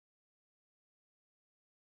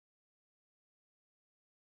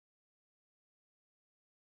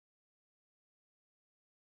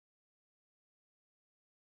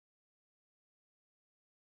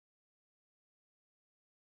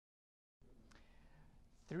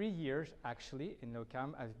3 years, actually, in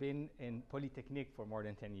Locam. I've been in Polytechnique for more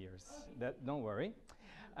than 10 years. Don't worry.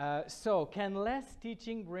 So, can less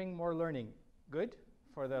teaching bring more learning? Good?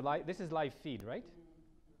 For the this is live feed, right?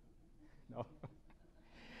 No.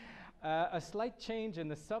 A slight change in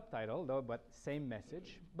the subtitle, though, but same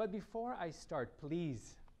message. But before I start,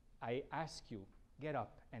 please, I ask you, get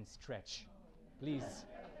up and stretch. Please.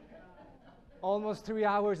 Almost 3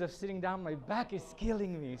 hours of sitting down, my back is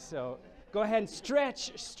killing me. So go ahead and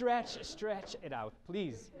stretch, stretch, stretch it out,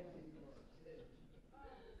 please.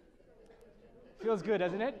 Feels good,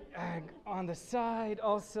 doesn't it? On the side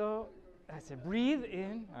also. That's it. Breathe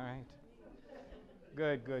in. All right.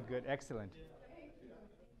 Good, good, good. Excellent.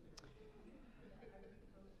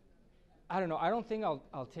 I don't know. I don't think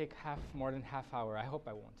I'll take more than half hour. I hope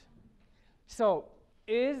I won't. So,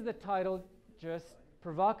 is the title just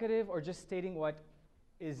provocative or just stating what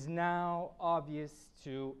is now obvious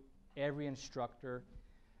to every instructor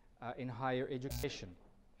in higher education?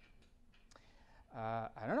 I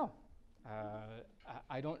don't know.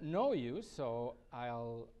 I don't know you, so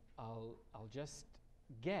I'll just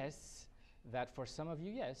guess that for some of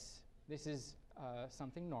you, yes, this is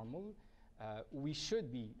something normal. We should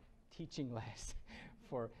be teaching less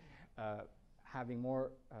for having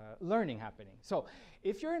more learning happening. So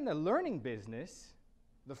if you're in the learning business,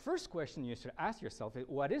 the first question you should ask yourself is,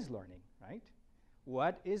 what is learning, right?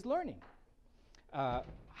 What is learning?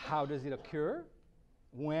 How does it occur?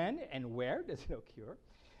 When and where does it occur?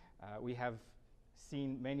 We have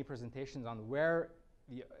seen many presentations on where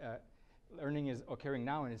the learning is occurring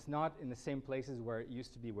now, and it's not in the same places where it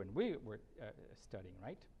used to be when we were studying,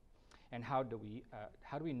 right? And how do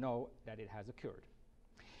we know that it has occurred?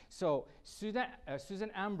 So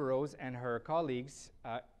Susan Ambrose and her colleagues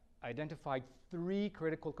identified 3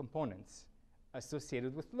 critical components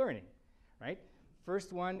associated with learning, right?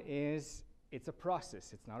 First one is it's a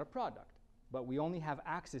process, it's not a product. But we only have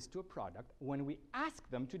access to a product when we ask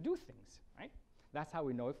them to do things, right? That's how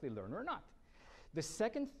we know if they learn or not. The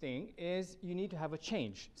second thing is you need to have a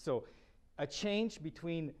change. So a change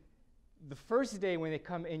between the first day when they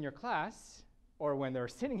come in your class, or when they're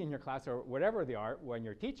sitting in your class, or whatever they are when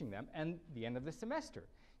you're teaching them, and the end of the semester.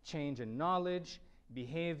 Change in knowledge,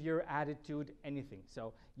 behavior, attitude, anything.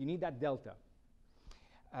 So you need that delta.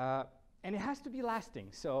 And it has to be lasting.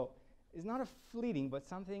 So it's not a fleeting, but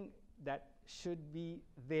something that should be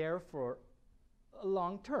there for a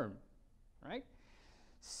long term, right?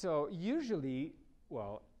 So usually,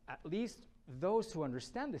 well, at least those who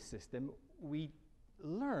understand the system, we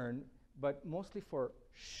learn, but mostly for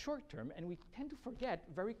short term, and we tend to forget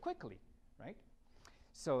very quickly, right?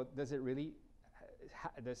 So does it really,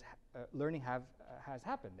 does learning has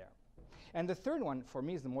happened there? And the third one, for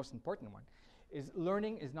me, is the most important one, is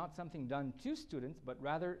learning is not something done to students, but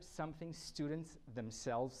rather something students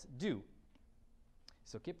themselves do.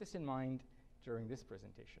 So keep this in mind during this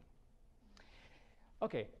presentation.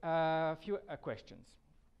 Okay, a few questions.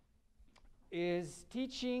 Is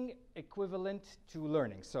teaching equivalent to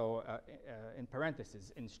learning? So in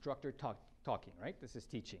parentheses, instructor talking, right? This is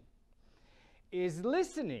teaching. Is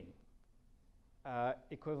listening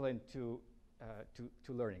equivalent to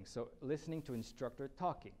learning? So listening to instructor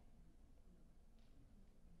talking.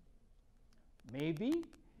 Maybe,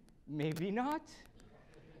 maybe not.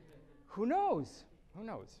 Who knows? Who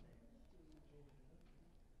knows?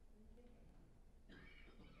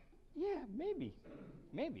 Yeah, maybe,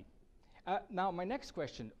 maybe. Now, my next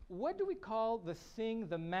question, what do we call the thing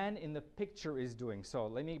the man in the picture is doing? So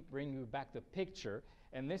let me bring you back the picture,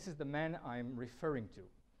 and this is the man I'm referring to.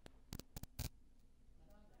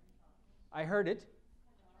 I heard it.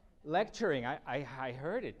 Lecturing, I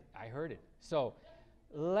heard it, I heard it. So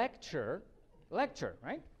lecture,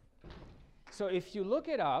 right? So if you look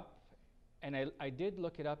it up, and I did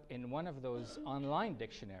look it up in one of those online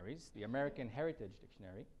dictionaries, the American Heritage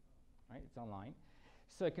Dictionary, right? It's online.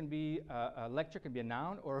 So it can be, a lecture can be a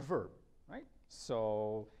noun or a verb, right?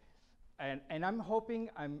 So, and I'm hoping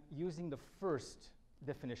I'm using the first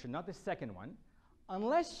definition, not the second one,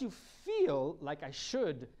 unless you feel like I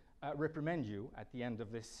should reprimand you at the end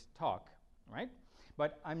of this talk, right?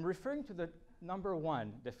 But I'm referring to the number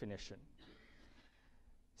 1 definition.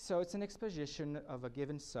 So it's an exposition of a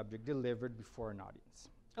given subject delivered before an audience.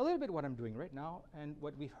 A little bit what I'm doing right now and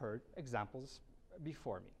what we've heard, examples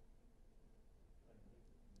before me.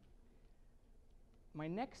 My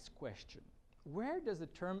next question, where does the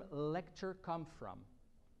term lecture come from?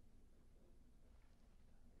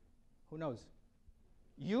 Who knows?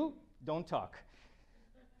 You don't talk.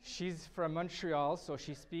 She's from Montreal, so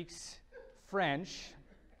she speaks French.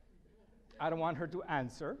 I don't want her to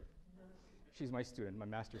answer. She's my student, my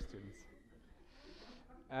master's student.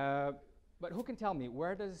 But who can tell me,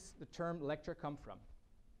 where does the term lecture come from?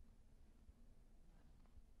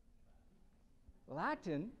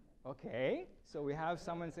 Latin, okay. So we have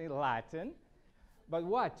someone saying Latin. But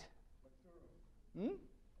what? Hmm?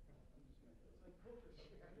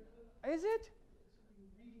 Is it?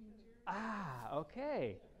 Ah,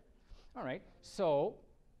 okay. All right. So,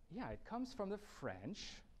 yeah, it comes from the French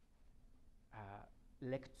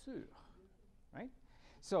lecture, right?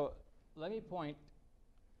 So let me point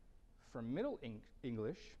from Middle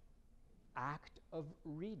English, act of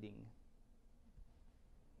reading.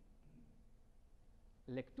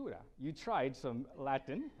 Lectura. You tried some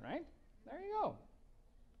Latin, right? There you go.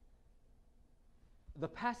 The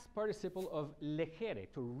past participle of legere,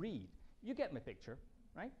 to read. You get my picture,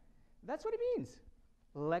 right? That's what it means.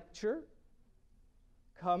 Lecture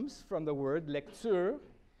comes from the word lecture.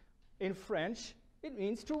 In French, it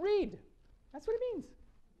means to read. That's what it means.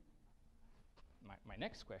 My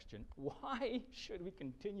next question, why should we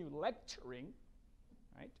continue lecturing,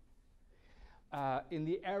 right, in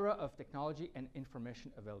the era of technology and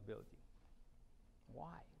information availability?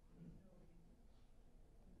 Why?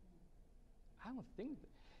 I don't think,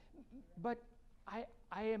 but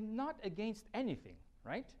I am not against anything,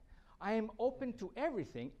 right? I am open to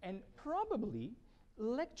everything, and probably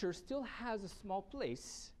lecture still has a small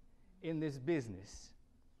place in this business,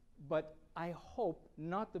 but I hope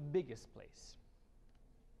not the biggest place.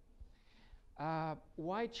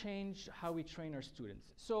 Why change how we train our students?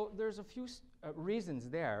 So there's a few reasons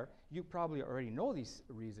there. You probably already know these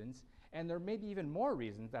reasons, and there may be even more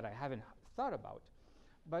reasons that I haven't thought about.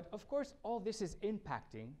 But of course, all this is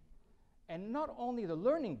impacting, and not only the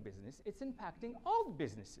learning business, it's impacting all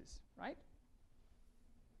businesses, right?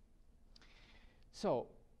 So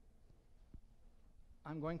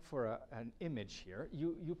I'm going for an image here.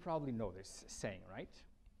 You probably know this saying, right?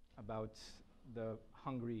 About the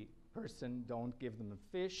hungry person, don't give them a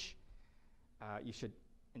fish. You should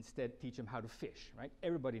instead teach them how to fish, right?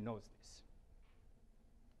 Everybody knows this.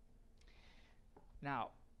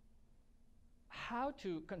 Now, how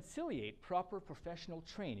to conciliate proper professional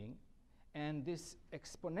training and this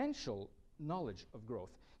exponential knowledge of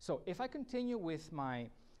growth. So if I continue with my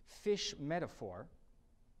fish metaphor,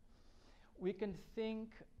 we can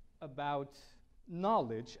think about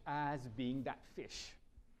knowledge as being that fish.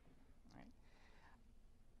 Right?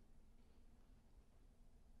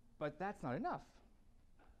 But that's not enough.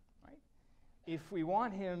 Right? If we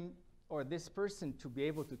want him or this person to be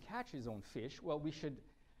able to catch his own fish, well, we should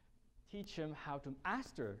teach him how to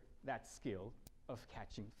master that skill of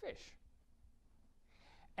catching fish.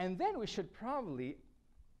 And then we should probably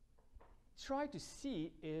try to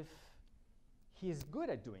see if he is good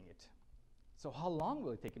at doing it. So how long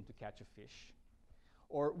will it take him to catch a fish?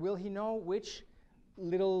 Or will he know which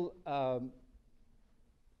little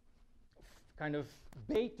kind of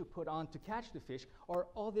bait to put on to catch the fish, or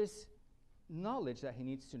all this knowledge that he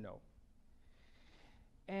needs to know?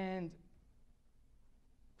 And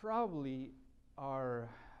probably our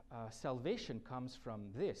salvation comes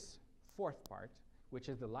from this fourth part, which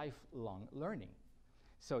is the lifelong learning.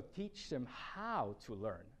 So teach them how to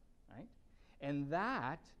learn, right? And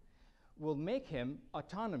that will make him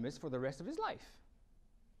autonomous for the rest of his life.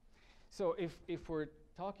 So if we're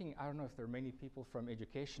talking, I don't know if there are many people from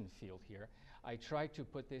education field here, I try to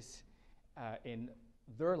put this in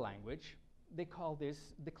their language. They call this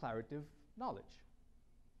declarative knowledge.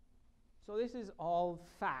 So this is all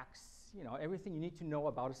facts, you know, everything you need to know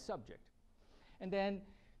about a subject. And then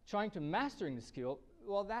trying to mastering the skill,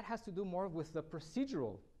 well, that has to do more with the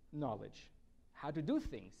procedural knowledge, how to do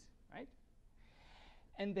things, right?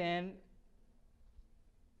 And then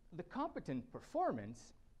the competent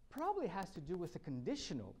performance probably has to do with the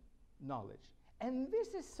conditional knowledge. And this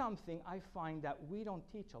is something I find that we don't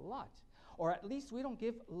teach a lot, or at least we don't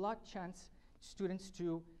give a lot chance students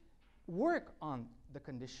to work on the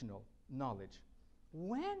conditional knowledge.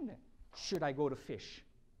 When should I go to fish?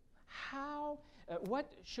 How,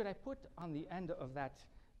 what should I put on the end of that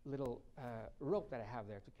little rope that I have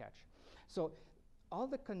there to catch? So all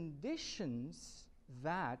the conditions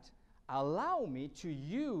that allow me to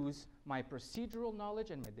use my procedural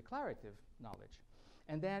knowledge and my declarative knowledge.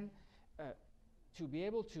 And then to be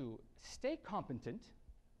able to stay competent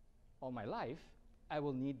all my life, I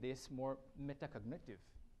will need this more metacognitive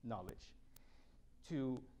knowledge.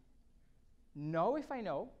 To know if I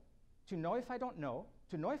know, to know if I don't know,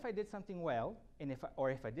 to know if I did something well, and if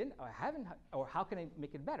I didn't, or I haven't, or how can I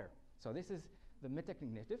make it better? So this is the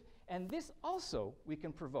metacognitive, and this also we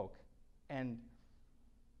can provoke and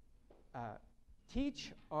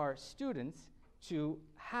teach our students to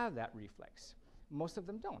have that reflex. Most of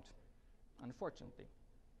them don't, unfortunately.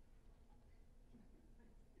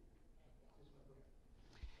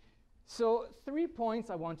 So 3 points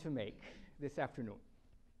I want to make this afternoon.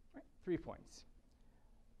 Right? 3 points.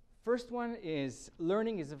 First one is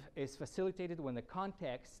learning is facilitated when the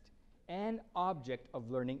context and object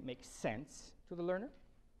of learning makes sense to the learner.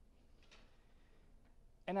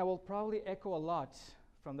 And I will probably echo a lot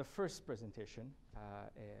from the first presentation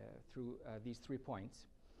through these 3 points.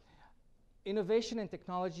 Innovation and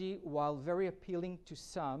technology, while very appealing to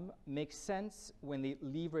some, makes sense when they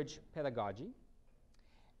leverage pedagogy.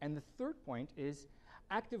 And the third point is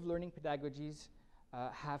active learning pedagogies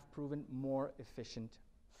have proven more efficient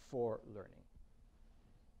for learning.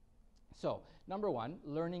 So, number one,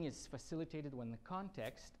 learning is facilitated when the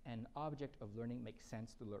context and object of learning makes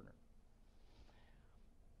sense to the learner.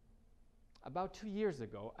 About 2 years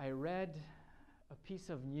ago, I read a piece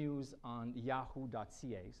of news on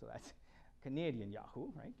yahoo.ca, so that's Canadian Yahoo,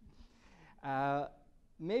 right?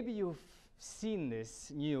 Maybe you've seen this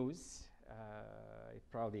news. It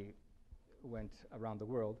probably went around the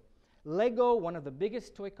world. Lego, one of the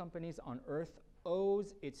biggest toy companies on earth,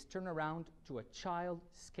 owes its turnaround to a child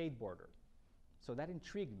skateboarder. So that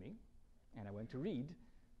intrigued me, and I went to read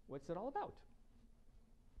what's it all about.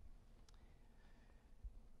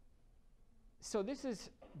 So this is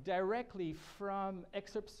directly from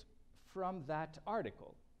excerpts from that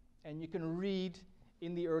article. And you can read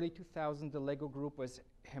in the early 2000s, the Lego group was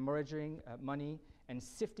hemorrhaging money and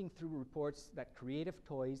sifting through reports that creative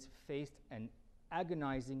toys faced an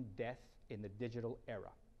agonizing death in the digital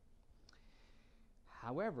era.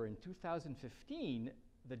 However, in 2015,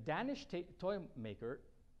 the Danish toy maker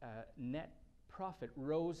net profit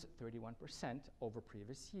rose 31% over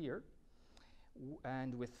previous year.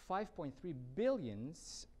 And with 5.3 billion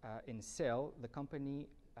in sale, the company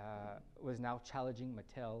was now challenging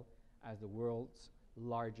Mattel as the world's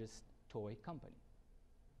largest toy company.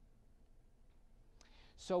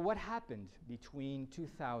 So what happened between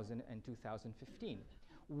 2000 and 2015?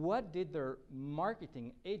 What did their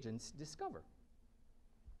marketing agents discover?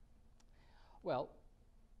 Well,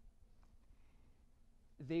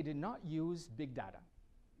 they did not use big data,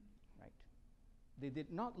 right? They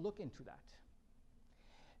did not look into that.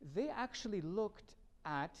 They actually looked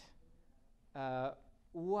at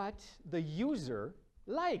what the user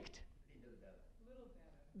liked.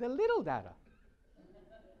 The little data.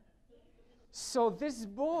 So this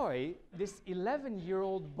boy, this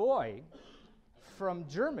 11-year-old boy from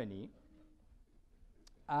Germany,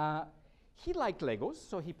 he liked Legos,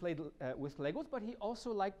 so he played with Legos, but he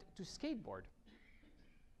also liked to skateboard.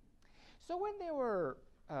 So when they were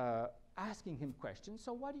asking him questions,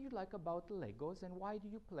 so what do you like about Legos and why do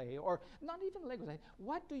you play? Or not even Legos, like,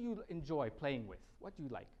 what do you enjoy playing with? What do you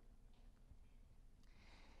like?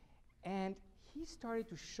 And he started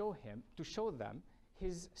to show them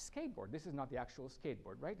his skateboard. This is not the actual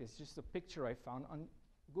skateboard, right? It's just a picture I found on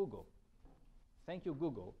Google. Thank you,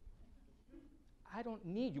 Google. I don't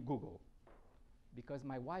need you, Google, because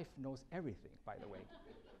my wife knows everything, by the way.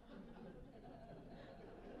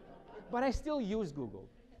 But I still use Google.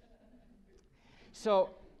 So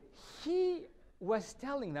he was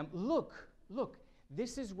telling them, look,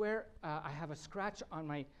 this is where I have a scratch on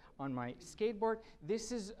my skateboard.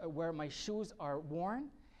 This is where my shoes are worn.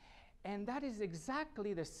 And that is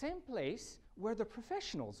exactly the same place where the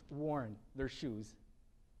professionals worn their shoes.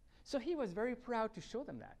 So he was very proud to show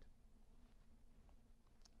them that.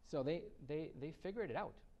 So they figured it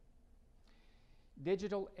out.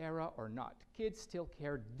 Digital era or not, kids still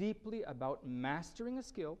care deeply about mastering a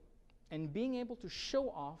skill and being able to show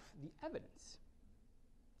off the evidence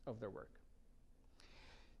of their work.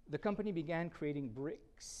 The company began creating brick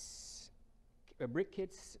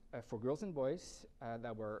kits for girls and boys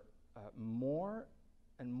that were more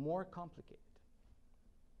and more complicated.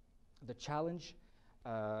 The challenge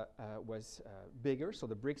was bigger, so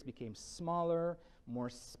the bricks became smaller, more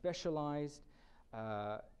specialized.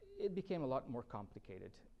 It became a lot more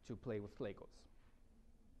complicated to play with Legos.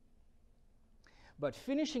 But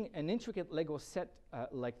finishing an intricate Lego set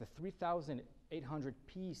like the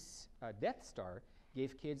 3,800-piece Death Star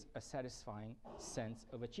gave kids a satisfying sense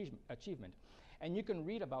of achievement. And you can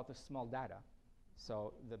read about the small data.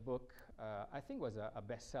 So the book, I think was a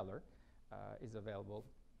bestseller, is available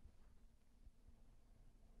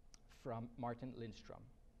from Martin Lindstrom.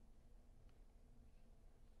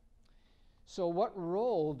 So what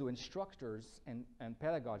role do instructors and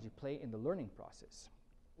pedagogy play in the learning process?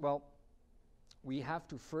 Well, we have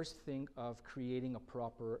to first think of creating a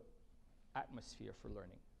proper atmosphere for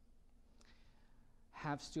learning.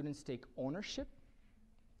 Have students take ownership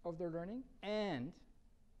of their learning, and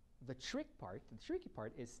the tricky part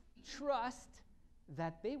is trust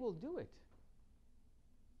that they will do it.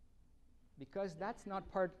 Because that's not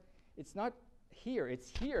part, It's not here, it's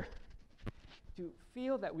here. To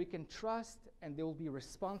feel that we can trust and they will be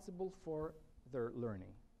responsible for their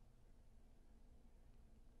learning.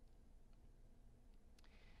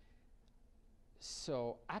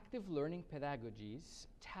 So active learning pedagogies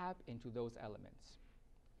tap into those elements.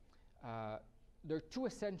 There are two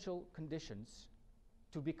essential conditions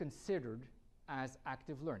to be considered as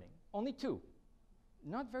active learning. Only two.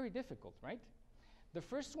 Not very difficult, right? The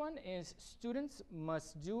first one is students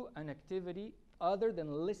must do an activity other than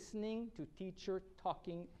listening to teacher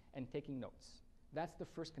talking and taking notes. That's the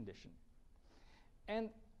first condition. And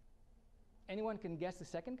anyone can guess the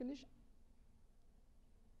second condition?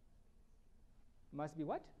 Must be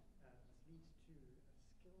what? Must lead to a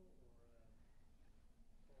skill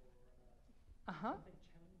or something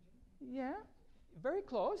challenging? Yeah, very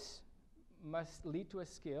close. Must lead to a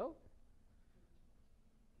skill.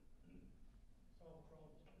 Solve a problem.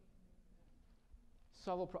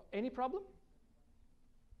 Solve a problem. Any problem?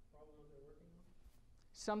 Problem that they're working on?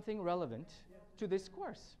 Something relevant to this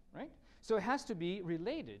course, right? So it has to be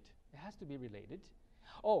related. It has to be related.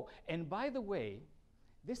 Oh, and by the way,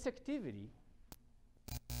 this activity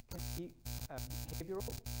can be behavioral.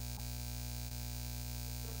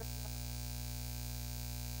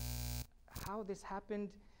 How this happened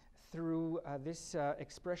through this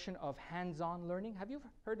expression of hands-on learning. Have you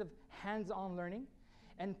heard of hands-on learning?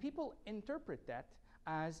 And people interpret that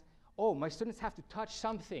as, oh, my students have to touch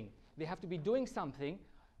something. They have to be doing something.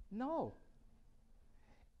 No.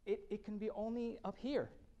 It can be only up here.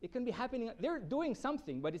 It can be happening. They're doing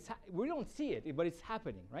something, but we don't see it, but it's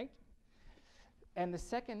happening, right? And the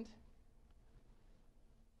second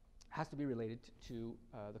has to be related to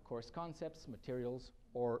the course concepts, materials,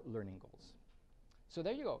 or learning goals. So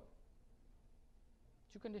there you go.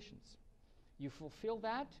 Two conditions. You fulfill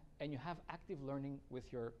that, and you have active learning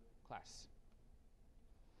with your class.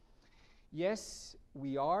 Yes,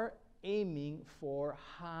 we are aiming for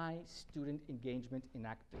high student engagement in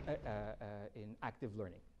active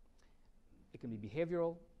learning. It can be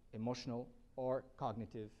behavioral, emotional, or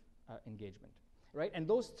cognitive engagement, right? And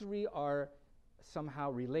those three are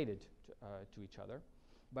somehow related to each other,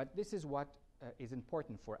 but this is what is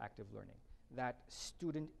important for active learning, that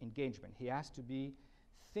student engagement. He has to be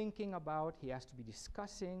thinking about, he has to be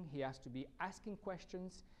discussing, he has to be asking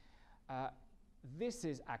questions. This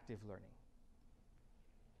is active learning.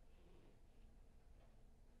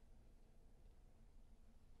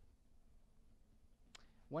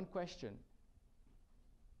 One question.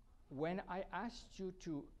 When I asked you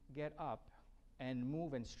to get up and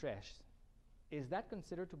move and stretch, is that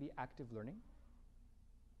considered to be active learning?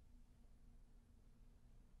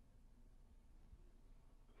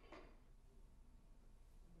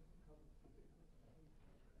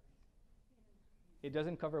 It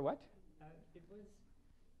doesn't cover what? It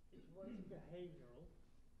was behavioral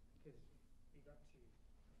because we got to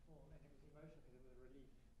perform, and it was emotional because it was a relief,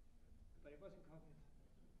 but it wasn't cognitive.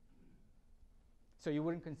 So you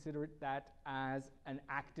wouldn't consider that as an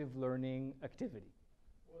active learning activity?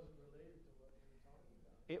 It wasn't related to what we were talking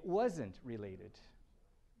about. It wasn't related.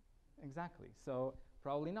 Exactly. So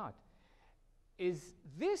probably not. Is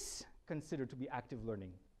this considered to be active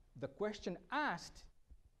learning? The question asked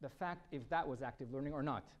the fact if that was active learning or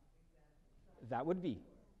not. That would be.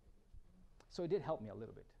 So it did help me a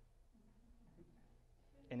little bit.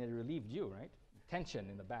 And it relieved you, right? Tension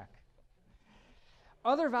in the back.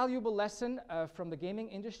 Other valuable lesson from the gaming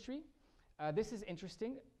industry. This is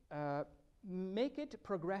interesting. Make it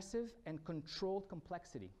progressive and controlled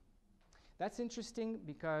complexity. That's interesting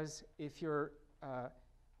because if you're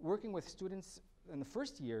working with students in the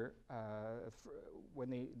first year, when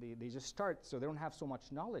they just start, so they don't have so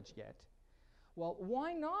much knowledge yet, well,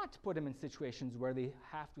 why not put them in situations where they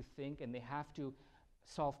have to think and they have to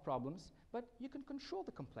solve problems, but you can control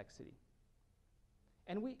the complexity.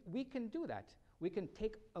 And we can do that. We can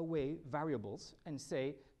take away variables and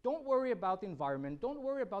say, don't worry about the environment, don't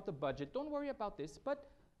worry about the budget, don't worry about this, but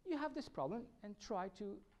you have this problem and try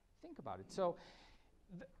to think about it. So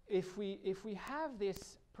if we have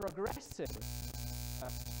this progressive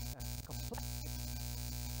complexity,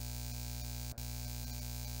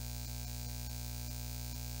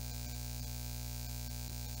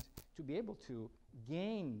 to be able to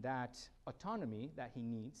gain that autonomy that he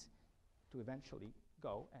needs to eventually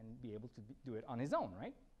go and be able to do it on his own,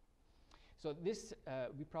 right? So this,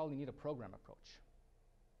 we probably need a program approach.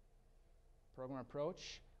 Program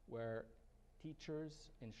approach where teachers,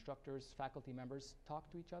 instructors, faculty members talk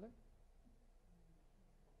to each other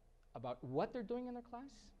about what they're doing in their class,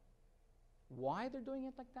 why they're doing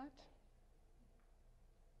it like that,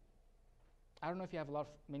 I don't know if you have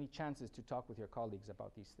many chances to talk with your colleagues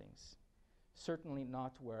about these things. Certainly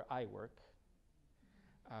not where I work.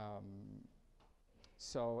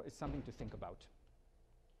 So it's something to think about.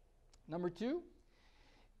 Number two,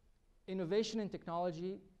 innovation in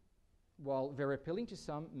technology, while very appealing to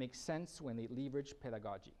some, makes sense when they leverage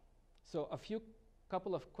pedagogy. So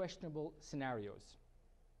couple of questionable scenarios.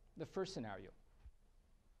 The first scenario.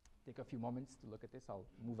 Take a few moments to look at this. I'll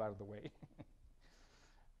move out of the way.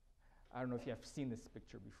 I don't know if you have seen this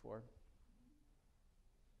picture before.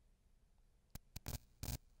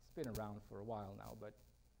 It's been around for a while now, but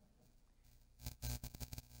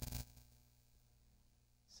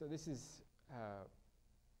so this is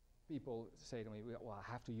people say to me, well,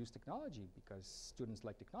 I have to use technology because students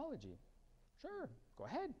like technology. Sure, go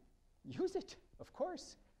ahead, use it, of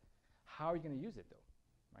course. How are you going to use it, though,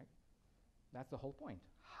 right? That's the whole point.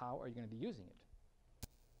 How are you going to be using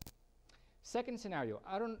it? Second scenario,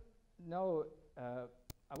 I don't know,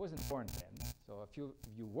 I wasn't born then, so a few of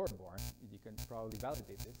you were born, you can probably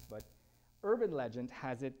validate this, but urban legend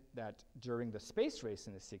has it that during the space race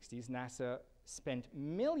in the 60s, NASA spent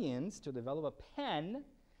millions to develop a pen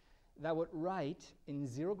that would write in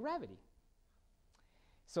zero gravity.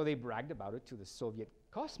 So they bragged about it to the Soviet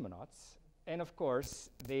cosmonauts, and of course,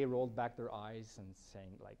 they rolled back their eyes and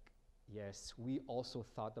saying, like, yes, we also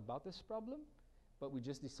thought about this problem, but we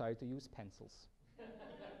just decided to use pencils.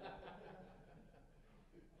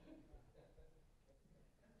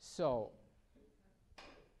 So,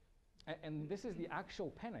 and this is the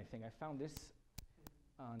actual pen, I think. I found this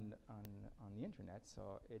on the internet,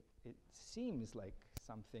 so it seems like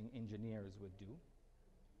something engineers would do.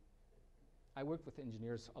 I work with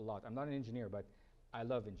engineers a lot. I'm not an engineer, but I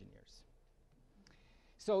love engineers.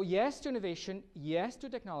 So yes to innovation, yes to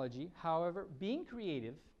technology. However, being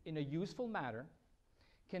creative in a useful manner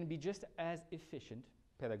can be just as efficient,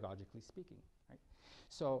 pedagogically speaking. Right?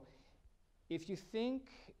 So if you think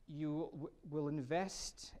you will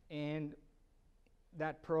invest in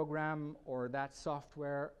that program or that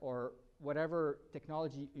software or whatever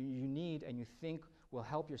technology you need and you think will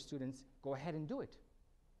help your students, go ahead and do it.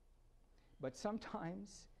 But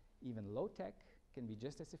sometimes even low tech can be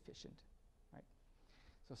just as efficient, right?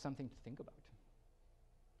 So something to think about.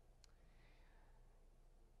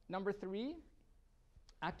 Number three,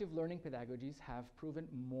 active learning pedagogies have proven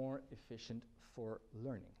more efficient for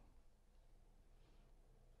learning.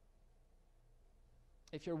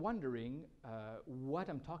 If you're wondering what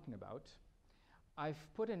I'm talking about,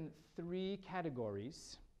 I've put in 3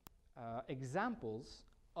 categories, examples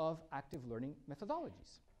of active learning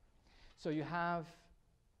methodologies. So you have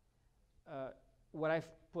what I've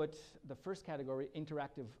put, the first category,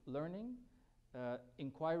 interactive learning,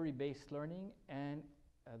 inquiry-based learning, and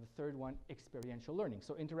the third one, experiential learning.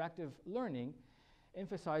 So interactive learning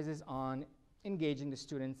emphasizes on engaging the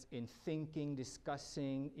students in thinking,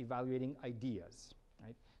 discussing, evaluating ideas.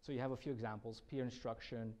 Right? So you have a few examples: peer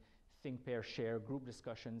instruction, think, pair, share, group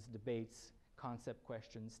discussions, debates, concept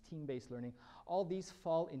questions, team-based learning. All these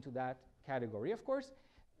fall into that category. Of course,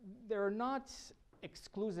 they're not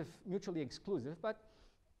exclusive, mutually exclusive, but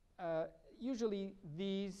usually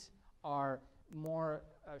these are more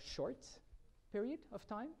short period of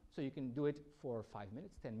time. So you can do it for 5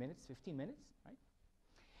 minutes, 10 minutes, 15 minutes,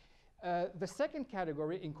 right? The second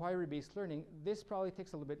category, inquiry-based learning, this probably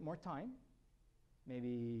takes a little bit more time,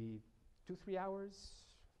 maybe 2-3 hours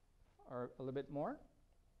or a little bit more.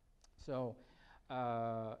 So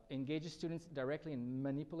engages students directly in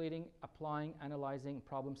manipulating, applying, analyzing,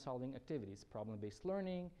 problem-solving activities. Problem-based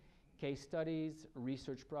learning, case studies,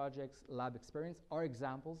 research projects, lab experience are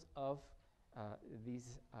examples of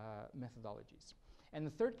these methodologies. And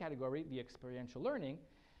the third category, the experiential learning,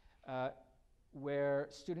 where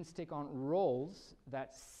students take on roles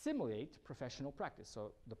that simulate professional practice.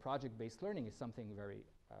 So the project-based learning is something very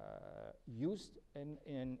used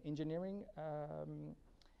in engineering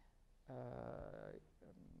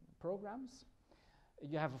programs.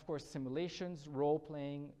 You have, of course, simulations,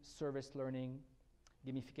 role-playing, service learning,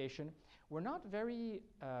 gamification. We're not very,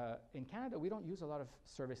 in Canada, we don't use a lot of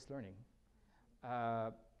service learning.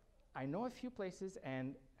 I know a few places,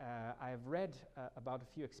 and I've read about a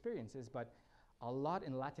few experiences, but a lot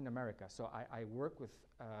in Latin America. So I work with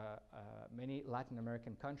many Latin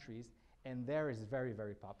American countries, and there is very,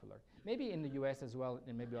 very popular. Maybe in the US as well,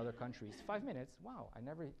 and maybe other countries. 5 minutes, wow, I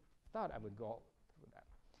never thought I would go through that.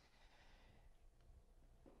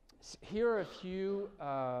 Here are a few,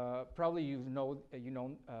 probably you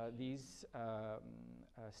know these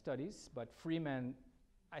studies, but Freeman,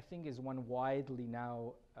 I think, is one widely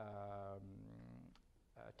now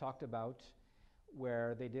talked about,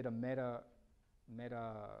 where they did a meta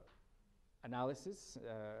analysis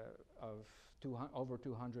of over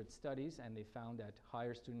 200 studies, and they found that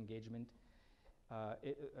higher student engagement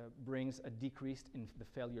brings a decrease in the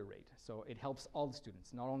failure rate. So it helps all the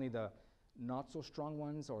students, not only the not so strong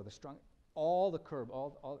ones or the strong, all the curve,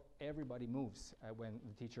 everybody moves when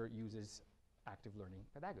the teacher uses active learning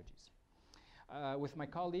pedagogies. With my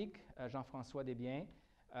colleague, Jean-François Desbiens,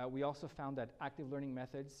 we also found that active learning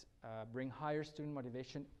methods bring higher student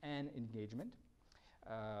motivation and engagement.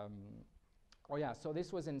 Oh yeah, so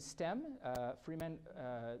this was in STEM. Freeman,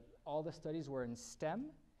 all the studies were in STEM.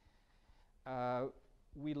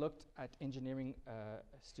 We looked at engineering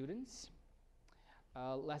students.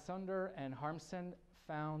 Lassander and Harmsen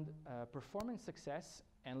found performance success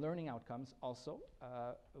and learning outcomes also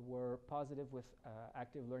were positive with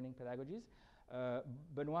active learning pedagogies.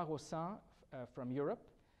 Benoit Rossin from Europe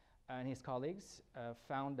and his colleagues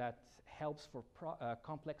found that helps for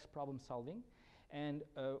complex problem solving. And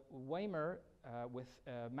Weimer with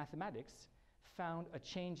mathematics found a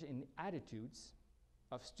change in attitudes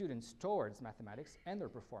of students towards mathematics and their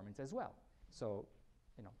performance as well. So,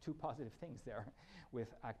 you know, two positive things there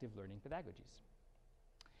with active learning pedagogies.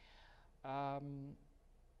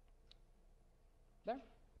 There.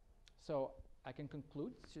 So I can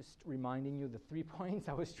conclude just reminding you the 3 points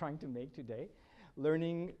I was trying to make today.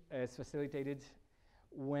 Learning is facilitated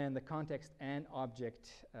when the context and object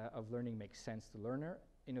of learning makes sense to learner.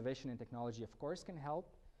 Innovation and technology, of course, can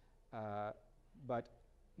help, but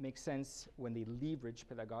makes sense when they leverage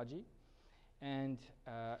pedagogy. And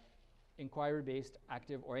inquiry-based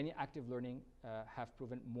active or any active learning have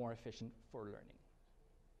proven more efficient for learning.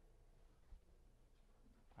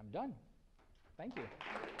 I'm done. Thank you.